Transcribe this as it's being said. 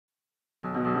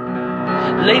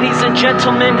Ladies and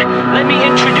gentlemen, let me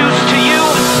introduce to you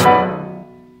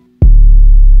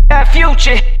that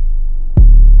future.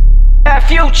 That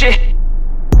future.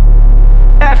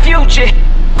 That future.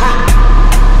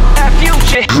 That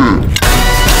future.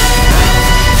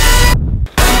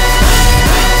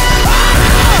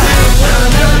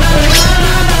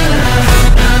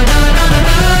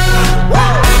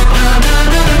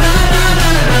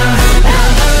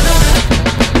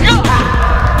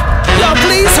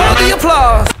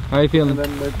 How are you feeling?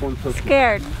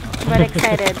 Scared, but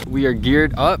excited. We are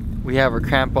geared up. We have our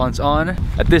crampons on.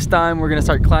 At this time, we're gonna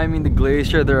start climbing the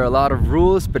glacier. There are a lot of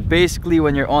rules, but basically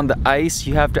when you're on the ice,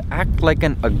 you have to act like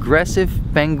an aggressive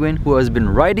penguin who has been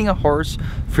riding a horse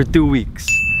for 2 weeks.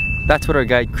 That's what our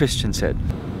guide Christian said.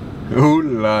 Ooh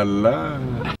la la.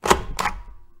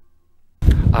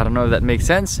 I don't know if that makes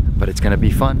sense, but it's gonna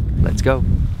be fun. Let's go.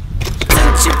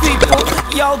 Attention people,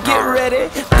 y'all get ready.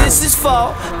 This is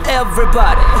for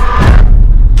everybody.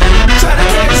 Try to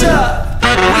catch up. We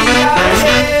out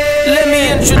here. Let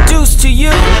me introduce to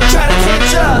you. Try to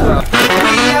catch up. We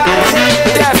out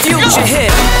here. That future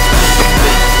hit.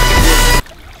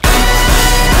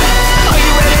 Are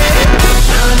you ready?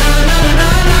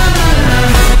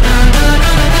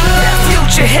 That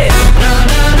future hit.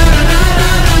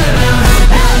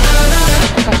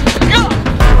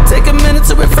 Take a minute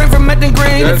to refrain from acting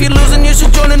green. If you're losing, you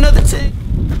should join another team.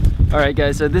 Alright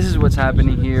guys, so this is what's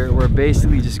happening here. We're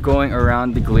basically just going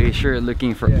around the glacier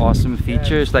looking for awesome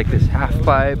features like this half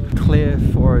pipe,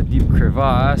 cliff, or a deep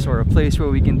crevasse, or a place where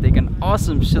we can take an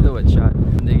awesome silhouette shot.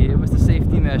 They gave us the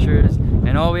safety measures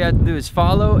and all we have to do is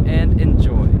follow and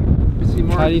enjoy.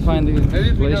 How do you find the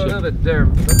glacier?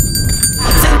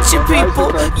 Attention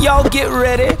people, y'all get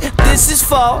ready. This is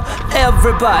for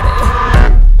everybody.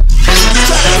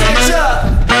 Try to catch up.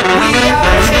 We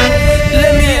out here.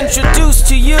 Let me introduce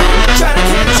to you. Try to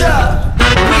catch up.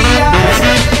 We out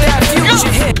here. That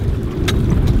future hit.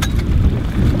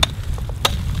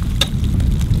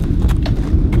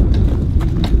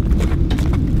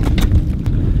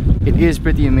 It is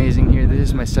pretty amazing here. This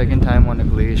is my second time on a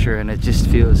glacier and it just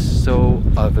feels so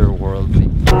otherworldly.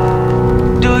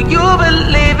 Do you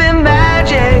believe in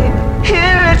magic?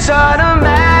 Here it's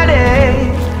automatic.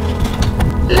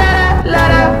 La la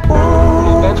la,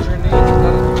 ooh.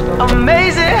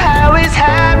 Amazing how it's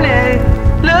happening.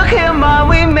 Look here, mom,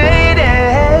 we made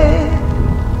it.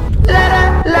 La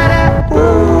la la,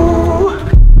 ooh.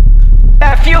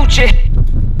 That future.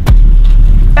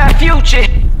 That future.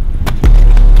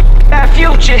 That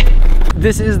future.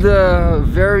 This is the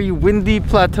very windy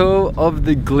plateau of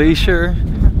the glacier.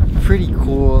 Pretty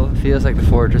cool. Feels like the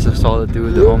Fortress of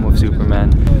Solitude, the home of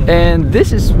Superman. And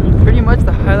this is pretty much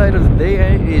the highlight of the day,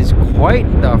 and it is quite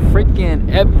the freaking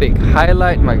epic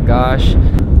highlight, my gosh.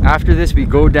 After this we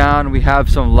go down, we have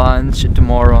some lunch.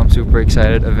 Tomorrow I'm super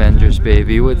excited. Avengers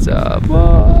baby, what's up?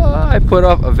 I put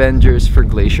off Avengers for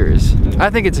glaciers. I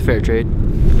think it's a fair trade.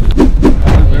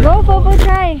 Go, Bobo,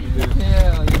 try.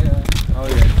 Yeah. Oh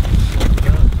yeah.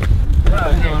 I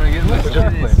wanna get my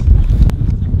chocolate.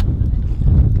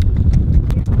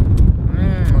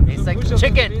 It's like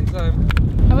chicken.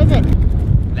 How is it?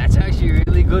 That's actually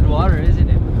really good water, isn't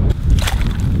it?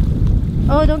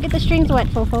 Oh, don't get the strings wet,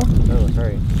 Fofo. Oh,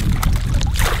 sorry.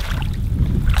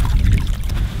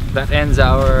 That ends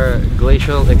our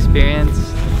glacial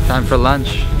experience. Time for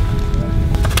lunch.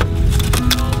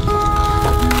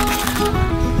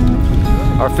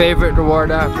 Our favorite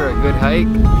reward after a good hike.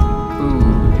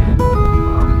 Food.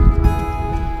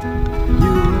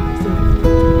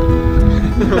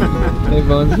 Hey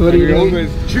Bones, what are you doing?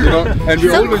 It's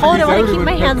so cold, I want to keep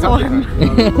my hands warm.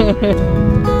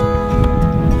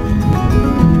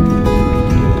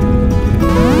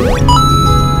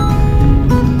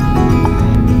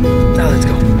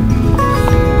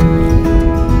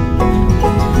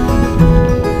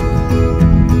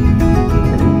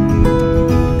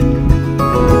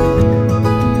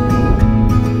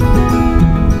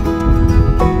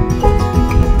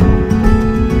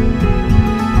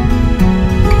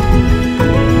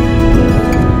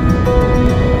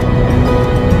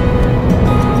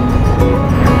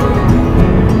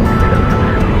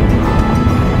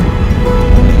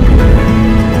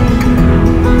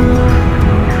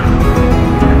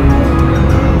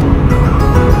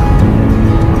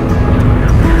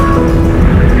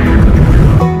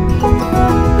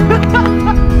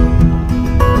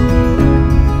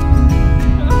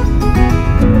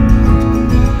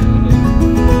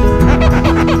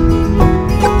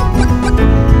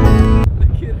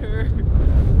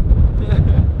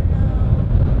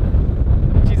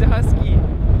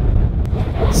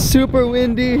 super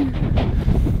windy,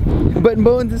 Sweat and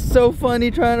Bones is so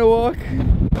funny trying to walk.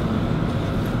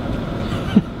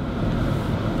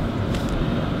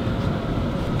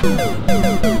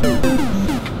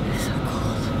 It's so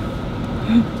cold.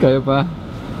 Kaya pa?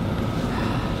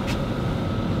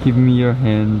 Give me your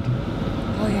hand.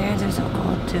 Oh, your hands are so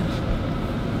cold too.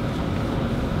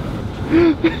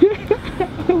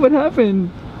 What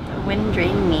happened? The wind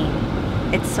drained me.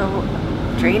 It's so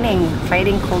draining,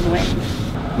 fighting cold wind.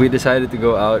 We decided to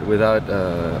go out without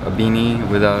a beanie,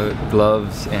 without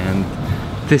gloves, and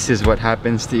this is what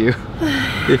happens to you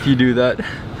if you do that.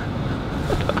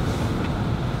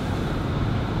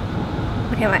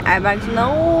 Look at my eye bags.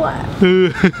 No!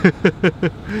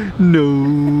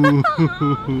 No!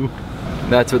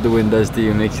 That's what the wind does to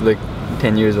you, makes you look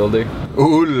 10 years older.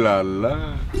 Ooh la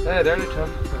la. Hey, there they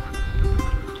come.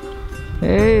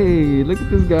 Hey, look at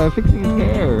this guy fixing his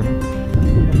hair.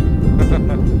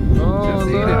 Oh,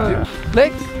 look.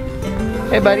 Lex!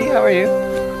 Hey buddy, how are you?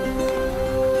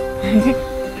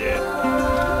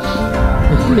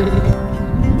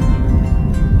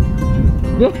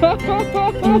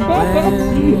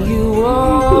 When you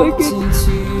walked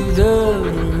into the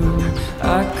room,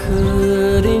 I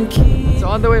couldn't keep. So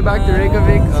on the way back to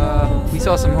Reykjavik, we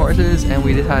saw some horses and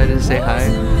we decided to say hi.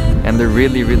 And they're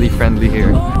really, really friendly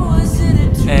here.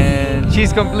 And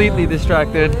she's completely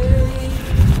distracted.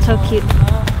 So cute.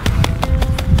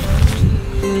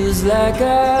 Feels like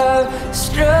I've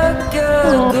struck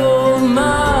a gold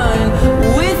mine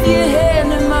with your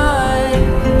hand in mine.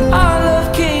 Our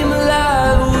love came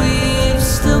alive. We've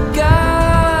still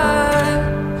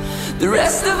got the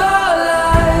rest of our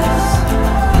lives.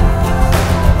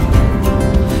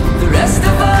 The rest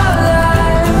of our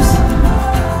lives.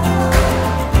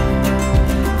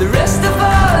 The rest of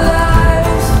our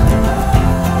lives.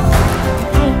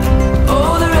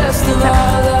 Oh, the rest of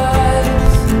our lives.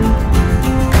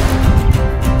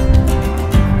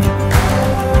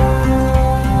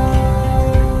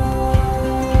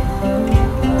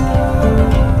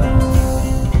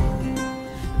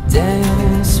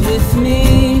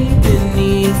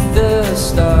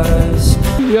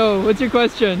 Yo, what's your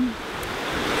question?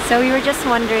 So we were just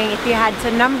wondering, if you had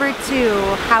to number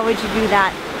 2, how would you do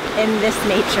that in this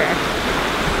nature?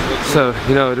 So,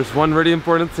 you know, there's one really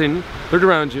important thing. Look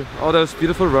around you, all those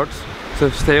beautiful rocks. So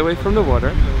stay away from the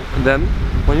water. And then,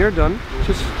 when you're done,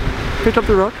 just pick up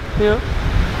the rock, you know.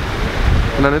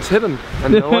 And then it's hidden.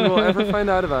 And no one will ever find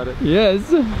out about it. Yes.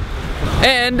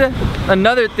 And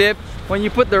another tip, when you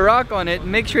put the rock on it,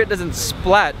 make sure it doesn't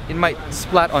splat. It might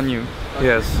splat on you.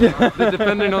 Yes.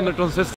 Depending on the consistency.